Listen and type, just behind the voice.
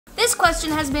This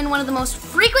question has been one of the most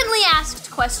frequently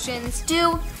asked questions.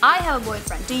 Do I have a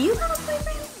boyfriend? Do you have a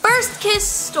boyfriend? First kiss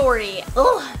story.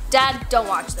 Ugh, Dad, don't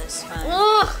watch this.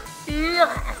 Ugh.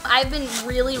 I've been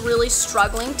really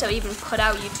struggling to even put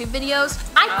out YouTube videos.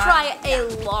 I cry a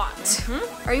lot.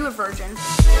 Are you a virgin?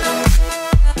 It's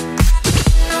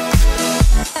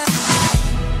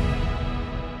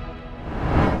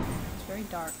very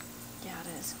dark. Yeah, it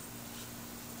is.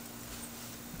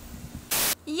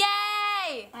 Yay!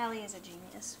 Allie is a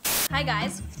genius. Hi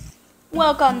guys.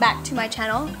 Welcome back to my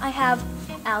channel. I have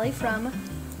Allie from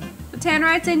The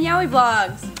Tannerites and Yowie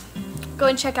Vlogs. Go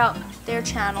and check out their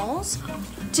channels.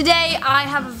 Today I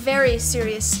have a very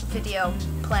serious video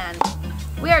planned.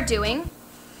 We are doing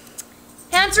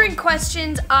answering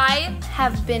questions I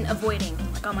have been avoiding,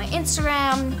 like on my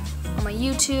Instagram, on my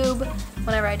YouTube.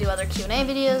 Whenever I do other Q&A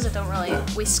videos,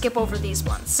 we skip over these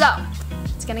ones. So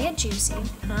it's gonna get juicy.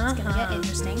 It's gonna get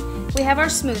interesting. We have our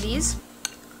smoothies.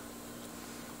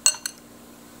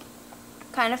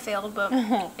 Kind of failed, but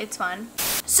it's fun.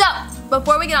 So,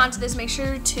 before we get on to this, make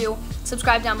sure to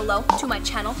subscribe down below to my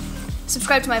channel.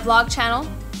 Subscribe to my vlog channel.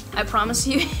 I promise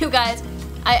you, you guys,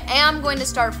 I am going to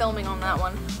start filming on that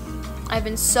one. I have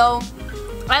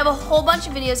a whole bunch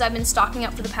of videos I've been stocking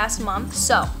up for the past month,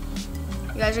 so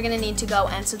you guys are gonna need to go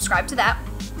and subscribe to that.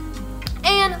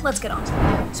 And let's get on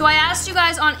to it. So I asked you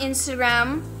guys on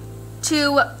Instagram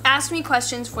to ask me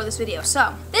questions for this video.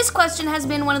 So, this question has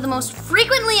been one of the most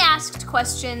frequently asked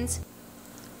questions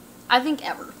I think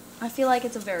ever. I feel like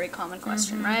it's a very common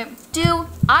question, right? Do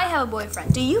I have a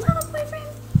boyfriend? Do you have a boyfriend?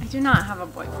 I do not have a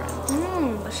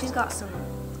boyfriend. But she's got someone.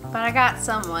 But I got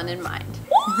someone in mind.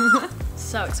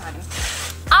 So exciting.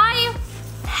 I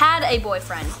had a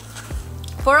boyfriend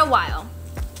for a while.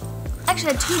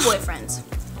 Actually, I had two boyfriends.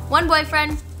 One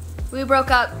boyfriend, we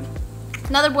broke up.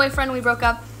 Another boyfriend, we broke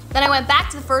up. Then I went back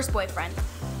to the first boyfriend.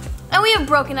 And we have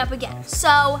broken up again.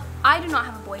 So, I do not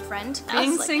have a boyfriend.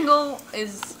 Being single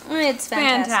is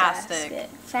fantastic.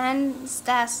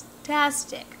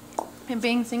 Fantastic. And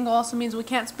being single also means we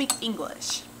can't speak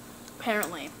English.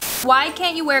 Apparently. Why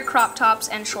can't you wear crop tops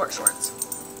and short shorts?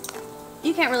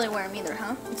 You can't really wear them either,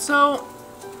 huh? So,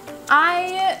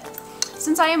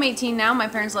 since I am 18 now, my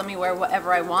parents let me wear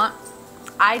whatever I want.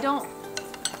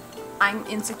 I'm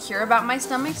insecure about my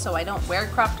stomach, so I don't wear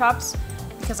crop tops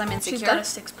because I'm insecure. She's got a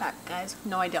six-pack, guys.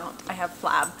 No, I don't. I have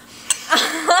flab.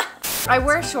 I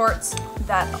wear shorts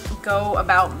that go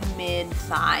about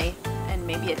mid-thigh and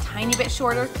maybe a tiny bit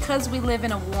shorter because we live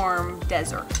in a warm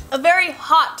desert. A very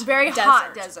hot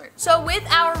desert. So with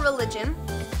our religion,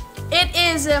 it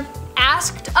is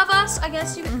asked of us, I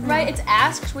guess you could, right? It's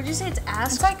asked. Would you say it's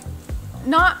asked?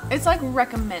 It's like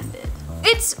recommended.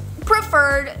 It's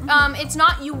preferred. It's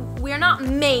not we're not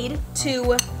made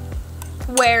to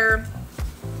wear.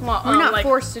 Well, we're not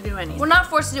forced to do anything. We're not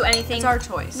forced to do anything. It's our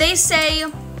choice. They say,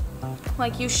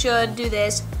 like, you should do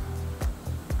this.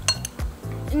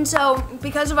 And so,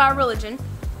 because of our religion,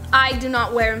 I do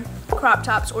not wear crop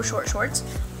tops or short shorts.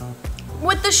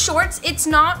 With the shorts, it's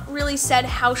not really said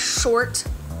how short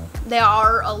they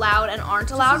are allowed and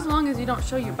aren't allowed. Just as long as you don't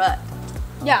show your butt.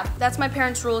 Yeah, that's my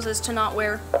parents' rules, is to not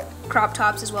wear crop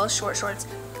tops as well as short shorts.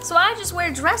 So I just wear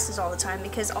dresses all the time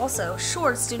because also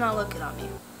shorts do not look good on me.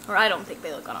 Or I don't think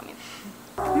they look good on me.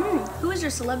 Who is your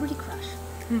celebrity crush?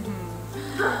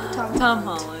 Tom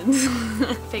Holland.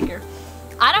 Figure.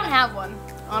 I don't have one,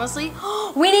 honestly.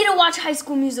 We need to watch High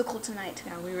School Musical tonight.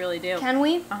 Yeah, we really do. Can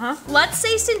we? Uh-huh. Let's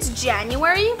say since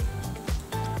January,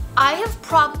 I have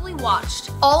probably watched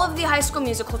all of the High School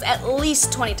Musicals at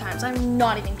least 20 times. I'm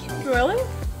not even kidding. Really?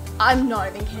 I'm not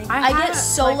even kidding. I get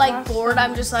so like bored.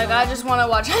 I'm just like, I just want to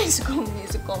watch High School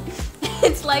Musical.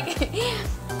 It's like,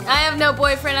 I have no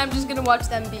boyfriend. I'm just gonna watch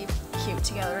them be cute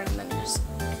together and then just.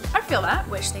 I feel that.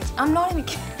 Wish things. I'm not even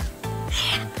kidding.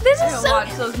 This is so.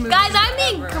 Watch those movies guys, I'm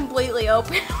being completely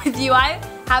open with you. I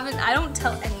don't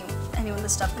tell anyone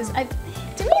this stuff because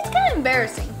to me it's kind of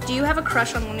embarrassing. Do you have a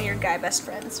crush on one of your guy best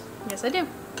friends? Yes, I do.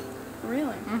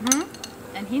 Really?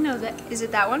 And he knows it. Is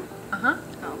it that one? Uh-huh.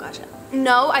 Oh, gotcha.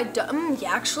 No, I don't.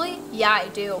 Yeah, actually, yeah, I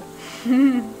do.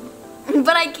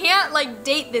 But I can't like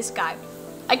date this guy.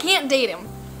 I can't date him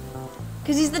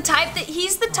because he's the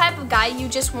type of guy you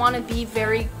just want to be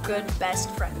very good best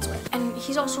friends with, and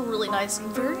he's also really nice and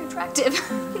very attractive.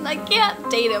 I can't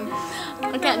date him.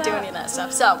 I can't do any of that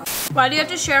stuff. So, why do you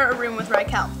have to share a room with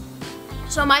Raquel?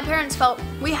 So my parents felt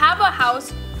we have a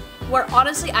house where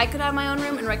honestly I could have my own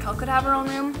room and Raquel could have her own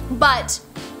room, but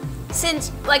since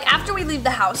like after we leave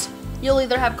the house, you'll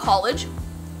either have college,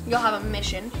 you'll have a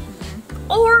mission,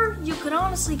 or you could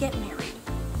honestly get married.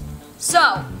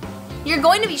 So you're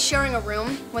going to be sharing a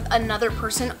room with another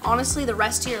person, honestly, the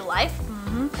rest of your life.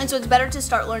 And so it's better to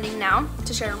start learning now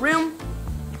to share a room.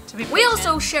 We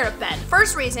also share a bed.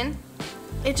 First reason,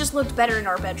 it just looked better in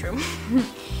our bedroom.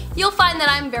 You'll find that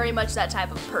I'm very much that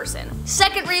type of person.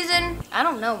 Second reason, I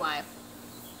don't know why.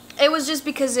 It was just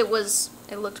because it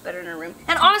looked better in our room.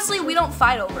 And honestly, we don't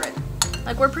fight over it.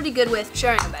 Like, we're pretty good with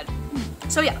sharing a bed.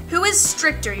 So yeah, who is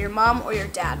stricter, your mom or your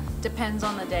dad? Depends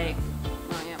on the day.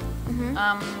 Oh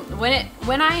yeah.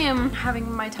 When I am having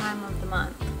my time of the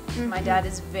month, my dad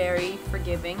is very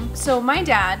forgiving. So my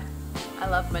dad, I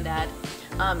love my dad.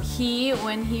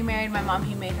 When he married my mom,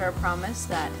 he made her a promise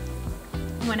that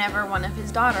whenever one of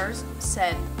his daughters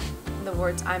said the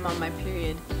words "I'm on my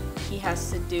period," he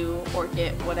has to do or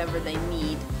get whatever they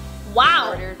need.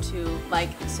 Wow. In order to, like,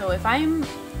 so if I'm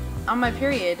on my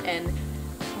period and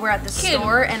we're at the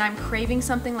store and I'm craving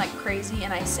something like crazy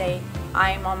and I say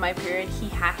I'm on my period, he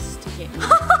has to get me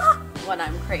what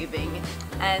I'm craving.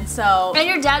 And so... And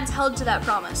your dad's held to that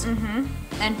promise.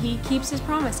 And he keeps his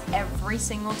promise every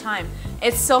single time.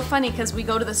 It's so funny because we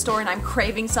go to the store and I'm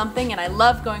craving something and I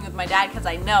love going with my dad because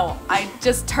I know. I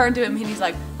just turn to him and he's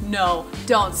like, no,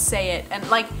 don't say it. And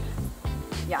like,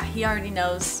 yeah, he already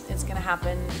knows it's gonna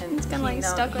happen, and it's gonna like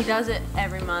stuck with he does it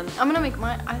every month. I'm gonna make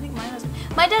I think my husband.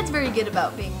 My dad's very good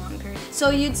about being on period.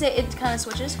 So you'd say it kind of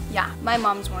switches? Yeah. My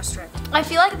mom's more strict. I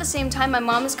feel like at the same time, my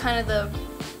mom is kind of the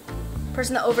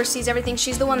person that oversees everything.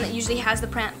 She's the one that usually has the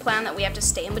plan that we have to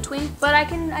stay in between. But I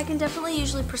can definitely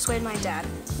usually persuade my dad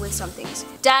with some things.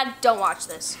 Dad, don't watch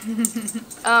this.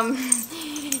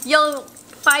 You'll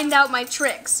find out my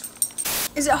tricks.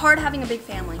 Is it hard having a big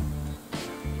family?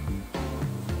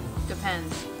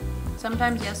 Depends.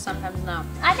 Sometimes yes, sometimes no.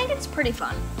 I think it's pretty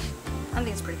fun. I think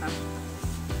it's pretty fun.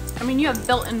 I mean, you have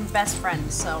built-in best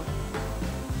friends, so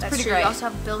that's pretty true. great. You also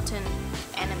have built-in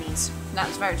enemies.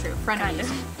 That's very true.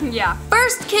 Frenemies. Yeah.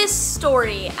 First kiss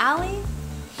story. Allie,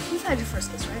 you've had your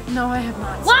first kiss, right? No, I have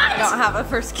not. What? I don't have a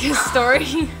first kiss story.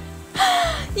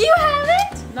 You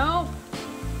haven't? No.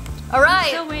 All right. I'm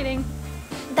still waiting.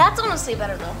 That's honestly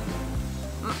better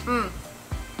though.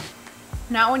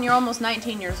 Not when you're almost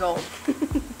 19 years old.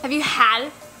 Have you had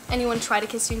anyone try to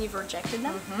kiss you and you've rejected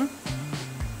them?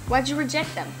 Why'd you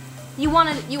reject them? You want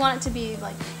it to be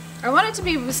like... I want it to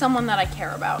be with someone that I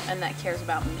care about and that cares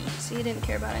about me. So you didn't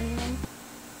care about anyone?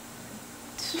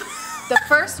 The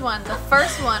first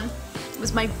one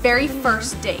was my very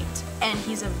first date, and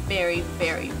he's a very,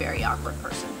 very, very awkward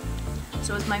person.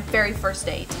 So it was my very first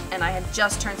date, and I had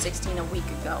just turned 16 a week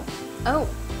ago. Oh.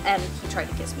 And he tried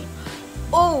to kiss me.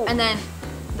 Oh. And then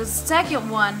the second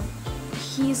one,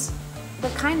 he's the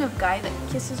kind of guy that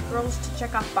kisses girls to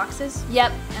check off boxes.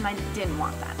 Yep. And I didn't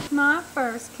want that. My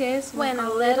first kiss went a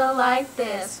little like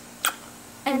this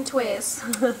and twist.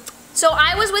 So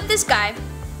I was with this guy,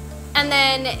 and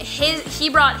then he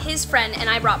brought his friend and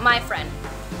I brought my friend.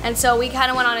 And so we kind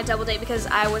of went on a double date because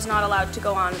I was not allowed to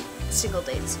go on single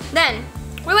dates. Then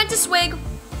we went to Swig,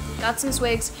 got some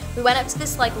swigs. We went up to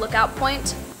this like lookout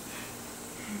point.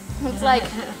 It's like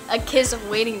a kiss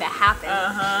waiting to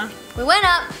happen. We went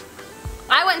up.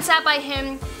 I went and sat by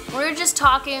him. We were just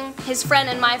talking. His friend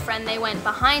and my friend, they went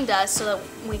behind us so that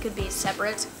we could be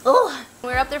separate. Ugh. We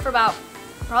were up there for about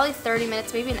probably 30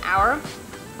 minutes, maybe an hour,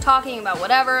 talking about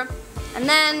whatever. And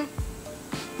then,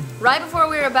 right before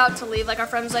we were about to leave, like our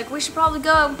friend was like, we should probably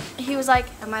go. He was like,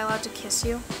 am I allowed to kiss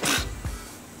you?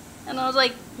 And I was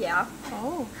like, yeah.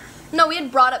 Oh. No, we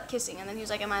had brought up kissing, and then he was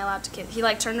like, am I allowed to kiss? He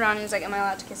like turned around and he was like, am I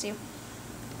allowed to kiss you?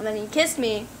 And then he kissed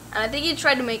me, and I think he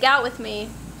tried to make out with me,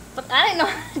 but I didn't know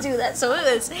how to do that, so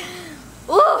it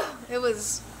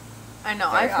was I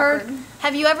know, very I've heard. awkward.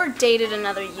 Have you ever dated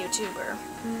another YouTuber?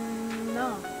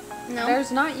 No. No?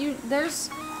 There's not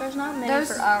many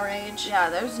for our age. Yeah,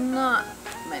 there's not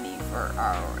many for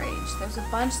our age. There's a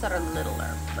bunch that are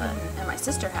littler, but and my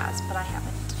sister has, but I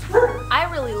haven't. I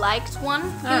really liked one.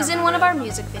 He was in one of our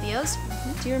music videos.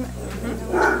 Do you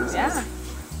remember? Yeah.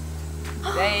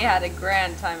 They had a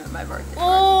grand time at my birthday.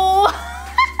 Oh!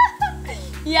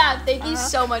 Yeah, thank you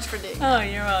so much for doing that. Oh,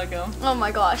 you're welcome. Oh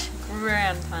my gosh.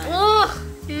 Grand time. Oh,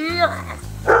 yeah.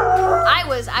 I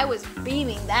was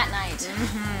beaming that night.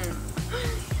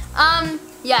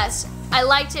 Yes, I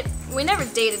liked it. We never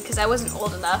dated because I wasn't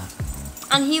old enough.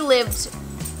 And he lived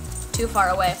too far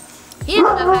away. He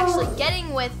ended up actually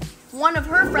getting with one of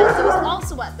her friends that was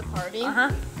also at the party.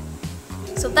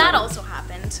 So that also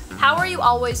happened. How are you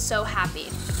always so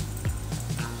happy?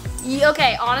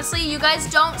 Okay, honestly, you guys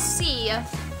don't see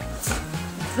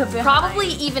probably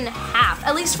even half,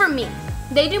 at least for me.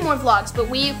 They do more vlogs, but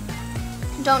we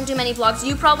don't do many vlogs.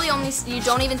 You probably you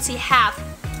don't even see half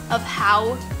of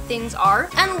how things are.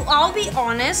 And I'll be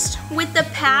honest, with the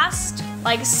past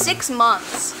like 6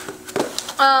 months,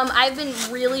 I've been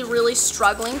really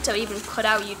struggling to even put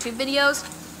out YouTube videos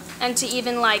and to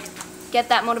even like get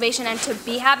that motivation and to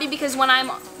be happy, because when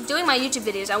I'm doing my YouTube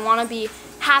videos, I want to be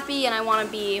happy and I want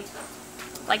to be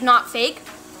like not fake.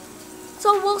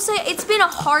 So we'll say it's been a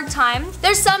hard time.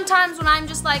 There's some times when I'm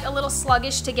just like a little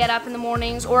sluggish to get up in the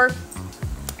mornings, or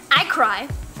I cry.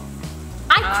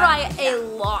 I cry a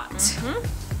lot.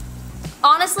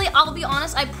 Honestly, I'll be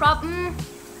honest,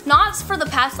 not for the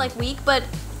past like week, but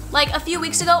like a few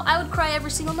weeks ago, I would cry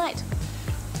every single night.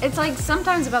 It's like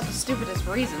sometimes about the stupidest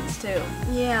reasons too.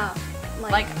 Yeah.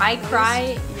 Like I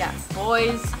cry, yeah,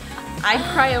 boys. I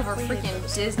cry over freaking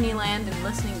Disneyland and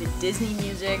listening to Disney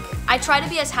music. I try to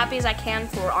be as happy as I can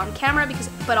for on camera,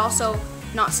 but also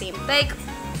not seem fake.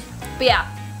 But yeah,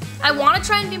 I want to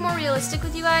try and be more realistic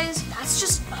with you guys. That's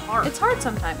just hard. It's hard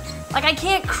sometimes. Like I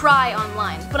can't cry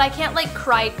online, but I can't like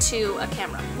cry to a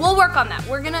camera. We'll work on that.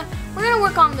 We're gonna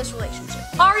work on this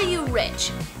relationship. Are you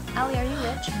rich? Allie, are you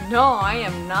rich? No, I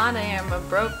am not. I am a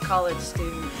broke college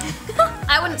student.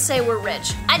 I wouldn't say we're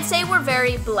rich. I'd say we're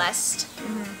very blessed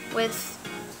with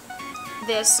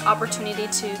this opportunity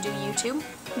to do YouTube,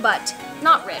 but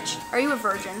not rich. Are you a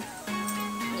virgin?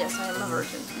 Yes, I am a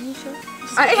virgin. Are you sure?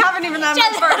 I haven't even had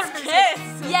my first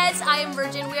kiss. Yes, I am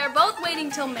virgin. We are both waiting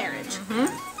till marriage.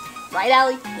 Right,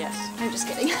 Allie? Yes. I'm just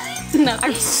kidding. No.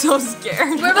 I'm so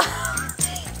scared.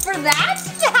 For that?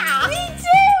 Yeah. Me too.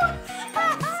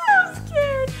 I'm so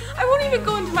scared. I won't even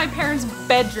go into my parents'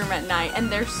 bedroom at night, and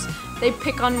they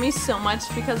pick on me so much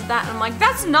because of that. And I'm like,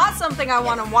 that's not something I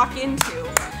want to walk into.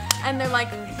 And they're like,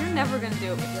 you're never gonna do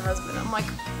it with your husband. I'm like,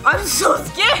 I'm so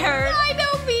scared. I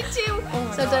know, me too.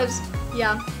 Oh sometimes,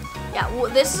 God. Yeah.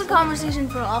 Well, this is a conversation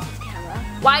for off of camera.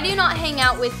 Why do you not hang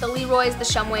out with the Leroys, the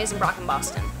Shumways, and Brock and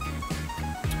Boston?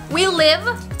 We live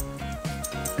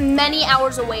many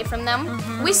hours away from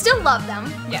them. We still love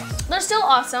them. Yes. They're still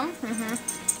awesome.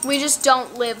 We just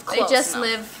don't live close They just enough.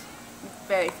 live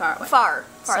very far away. Farther.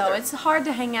 So it's hard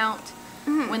to hang out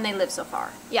when they live so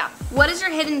far. Yeah. What is your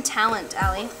hidden talent,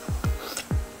 Allie?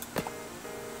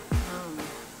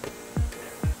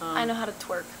 I know how to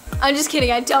twerk. I'm just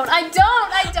kidding. I don't. I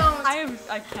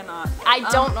cannot. I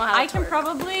don't know how to I can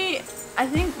probably, I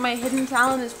think my hidden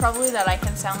talent is probably that I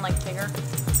can sound like Tigger.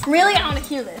 Really? I want to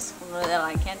hear this.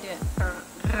 I can't do it.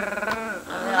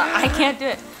 I can't do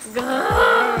it.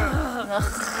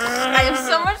 I have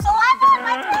so much saliva on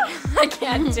my throat. I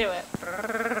can't do it.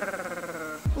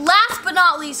 Last but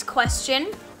not least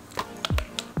question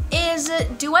is,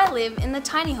 do I live in the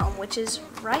tiny home, which is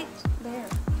right there,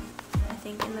 I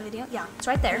think, in the video. Yeah, it's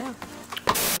right there. Yeah.